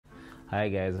Hi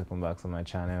guys, welcome back to my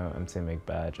channel. I'm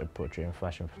Mcbaj, a portrait and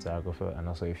fashion photographer and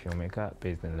also a filmmaker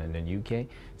based in London, UK.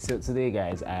 So today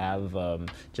guys, I have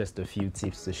just a few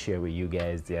tips to share with you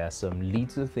guys. There are some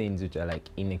little things which are like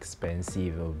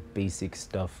inexpensive or basic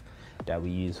stuff that we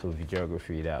use for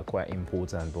videography that are quite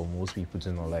important, but most people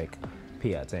do not like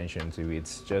pay attention to.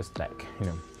 It's just like,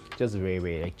 just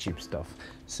very like cheap stuff.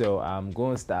 So I'm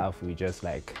going to start off with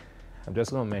I'm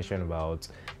just going to mention about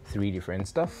 3 different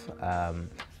stuff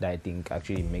that I think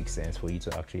actually makes sense for you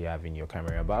to actually have in your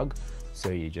camera bag. So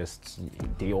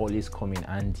they always come in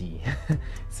handy.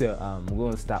 So I'm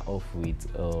going to start off with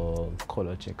a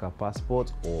color checker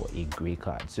passport or a gray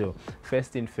card. So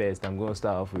first thing first, I'm going to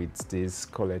start off with this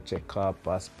color checker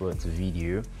passport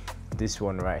video, this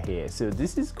one right here. So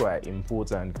this is quite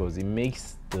important because it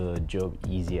makes the job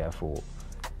easier for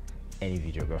any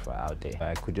videographer out there.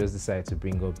 I could just decide to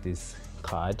bring up this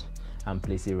card and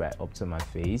place it right up to my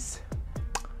face.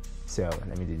 So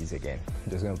let me do this again.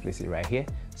 I'm just going to place it right here,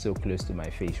 so close to my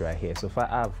face right here. So if I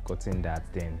have gotten that,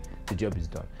 then the job is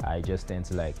done. I just tend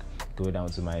to go down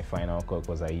to my Final Cut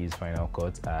because I use Final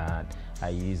Cut, and I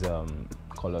use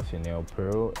Color Finale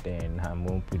Pro. Then I'm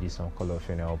going to put this on Color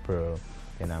Finale Pro.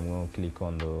 Then I'm going to click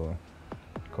on the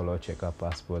color checker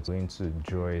passport. I'm going to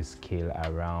draw a scale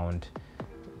around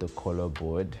the color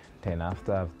board. Then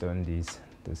after I've done this,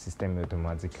 the system will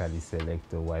automatically select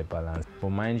the white balance. But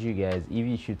mind you guys, if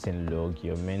you shoot in log,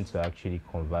 you're meant to actually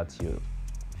convert your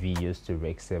videos to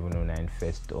Rec 709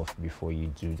 first off before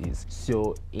you do this.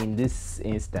 So in this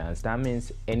instance, that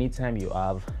means anytime you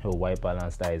have a white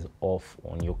balance that is off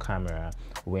on your camera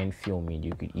when filming,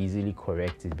 you could easily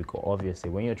correct it, because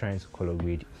obviously when you're trying to color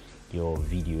grade your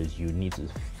videos, you need to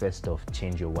first off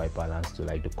change your white balance to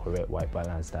the correct white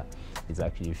balance that is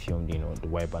actually filmed in, or the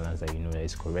white balance that you know that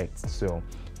is correct. So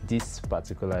this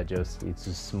particular it's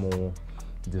a small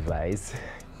device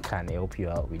can help you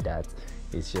out with that.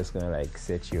 It's just gonna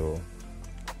set your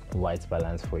white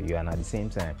balance for you, and at the same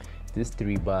time these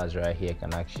 3 bars right here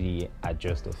can actually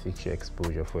adjust the fixture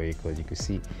exposure for you, because you can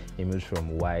see it moves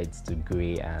from white to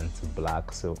gray and to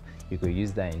black. So you could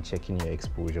use that in checking your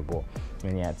exposure, but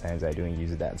many times I don't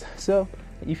use that. So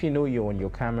if you know you're on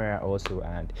your camera also,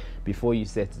 and before you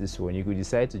set this one, you could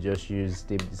decide to just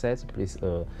decide to place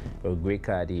a gray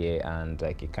card here and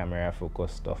a camera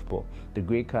focus stuff. But the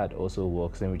gray card also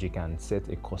works in which you can set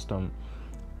a custom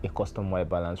white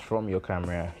balance from your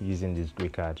camera using this gray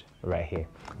card right here.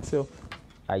 So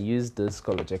I use this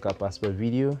color checker passport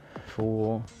video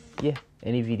for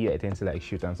any video I tend to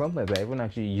shoot, and sometimes I even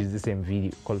actually use the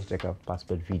same color checker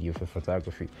passport video for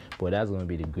photography, but that's going to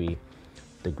be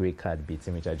the gray card bit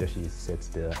in which I just use to set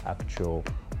the actual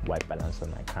white balance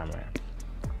on my camera.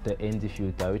 The ND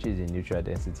filter, which is a neutral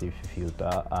density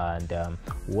filter, and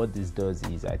what this does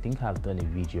is, I think I've done a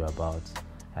video about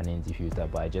an ND filter,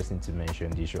 but I just need to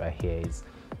mention this right here. Is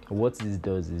what this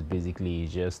does is basically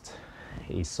just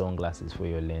a sunglasses for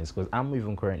your lens, because I'm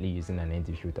even currently using an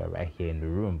ND filter right here in the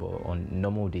room, but on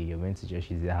normal day you're meant to just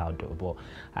use it outdoor. But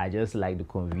I just like the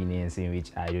convenience in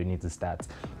which I don't need to start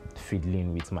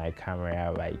fiddling with my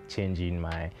camera, changing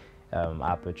my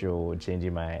aperture or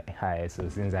changing my ISO,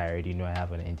 since I already know I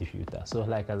have an ND filter. So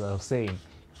as I was saying,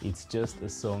 it's just a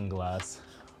sunglass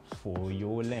for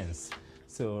your lens.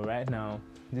 So right now,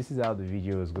 this is how the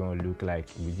video is going to look like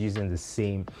with using the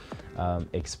same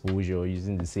exposure,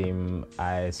 using the same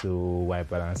ISO, white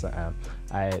balance,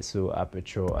 ISO,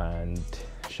 aperture, and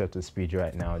shutter speed.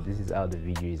 Right now, this is how the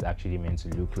video is actually meant to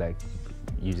look like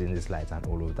using this light and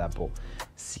all of that. But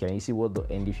can you see what the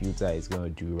ND filter is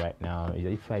going to do right now?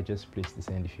 If I just place this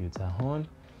ND filter on,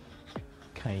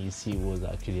 can you see what's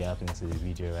actually happening to the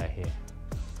video right here?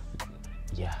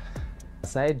 Yeah.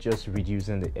 Aside just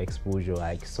reducing the exposure,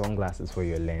 sunglasses for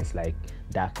your lens,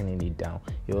 darkening it down,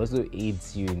 it also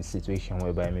aids you in situation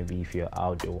whereby maybe if you're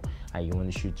outdoor and you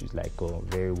want to shoot with a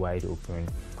very wide open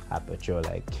aperture,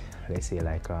 let's say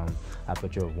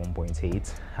aperture of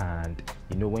 1.8, and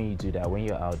when you do that, when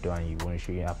you're outdoor and you want to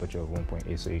shoot your aperture of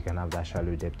 1.8, so you can have that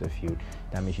shallow depth of field,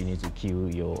 that means you need to kill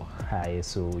your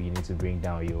ISO, you need to bring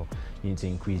down you need to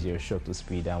increase your shutter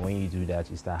speed, and when you do that,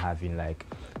 you start having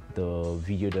the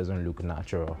video doesn't look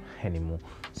natural anymore.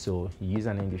 So you use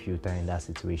an ND filter in that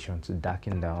situation to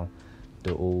darken down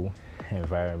the whole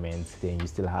environment. Then you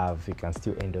can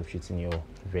still end up shooting your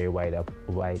very wide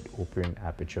open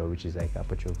aperture, which is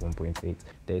aperture of 1.8.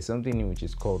 There's something which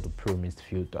is called the Pro Mist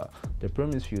filter. The Pro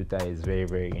Mist filter is very,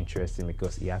 very interesting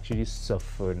because it actually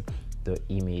softens the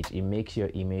image. It makes your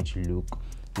image look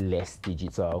less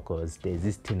digital, because there's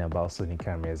this thing about Sony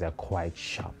cameras, they're quite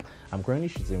sharp. I'm currently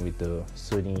shooting with the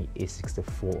Sony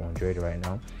a6400 right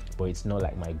now, but it's not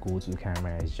like my go-to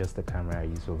camera. It's just the camera I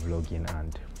use for vlogging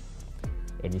and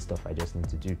any stuff I just need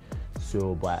to do.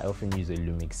 So but I often use a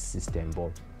Lumix system,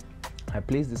 but I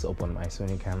place this up on my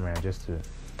Sony camera just to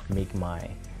make my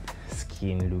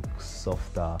skin look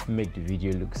softer, make the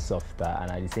video look softer,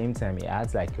 and at the same time it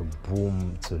adds like a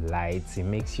boom to lights. It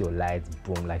makes your lights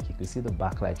boom. Like you can see the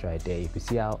backlight right there, you can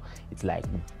see how it's like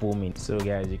booming. So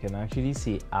guys, you can actually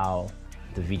see how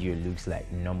the video looks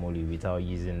like normally without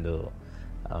using the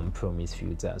promise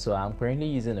filter. So I'm currently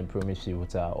using a promise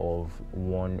filter of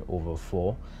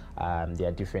 1/4. They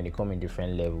are different, they come in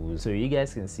different levels, so you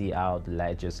guys can see how the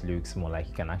light just looks more like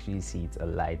you can actually see it's a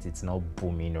light. It's not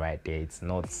booming right there, it's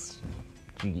not,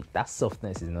 that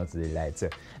softness is not the light. So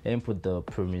let me put the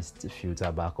promised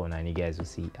filter back on and you guys will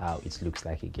see how it looks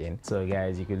like again. So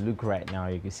guys, you can look right now,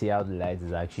 you can see how the light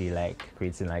is actually like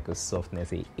creating like a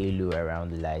softness, a halo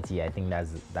around the light. Yeah, I think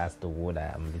that's the word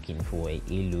I'm looking for, a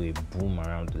halo, a boom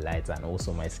around the light. And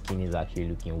also my skin is actually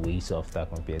looking way softer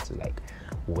compared to like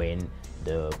when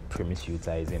the premise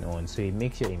filter isn't on. So it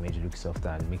makes your image look softer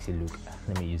and makes it look,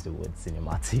 let me use the word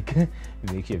cinematic.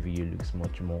 It makes your video looks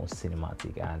much more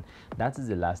cinematic. And that is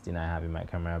the last thing I have in my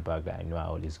camera bag that I know I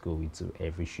always go with to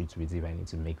every shoot with if I need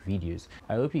to make videos.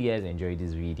 I hope you guys enjoyed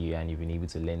this video and you've been able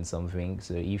to learn something.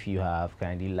 So if you have,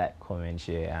 kindly like, comment,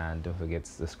 share, and don't forget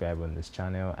to subscribe on this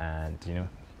channel, and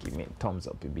give me a thumbs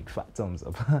up, a big fat thumbs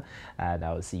up. And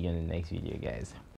I will see you in the next video, guys.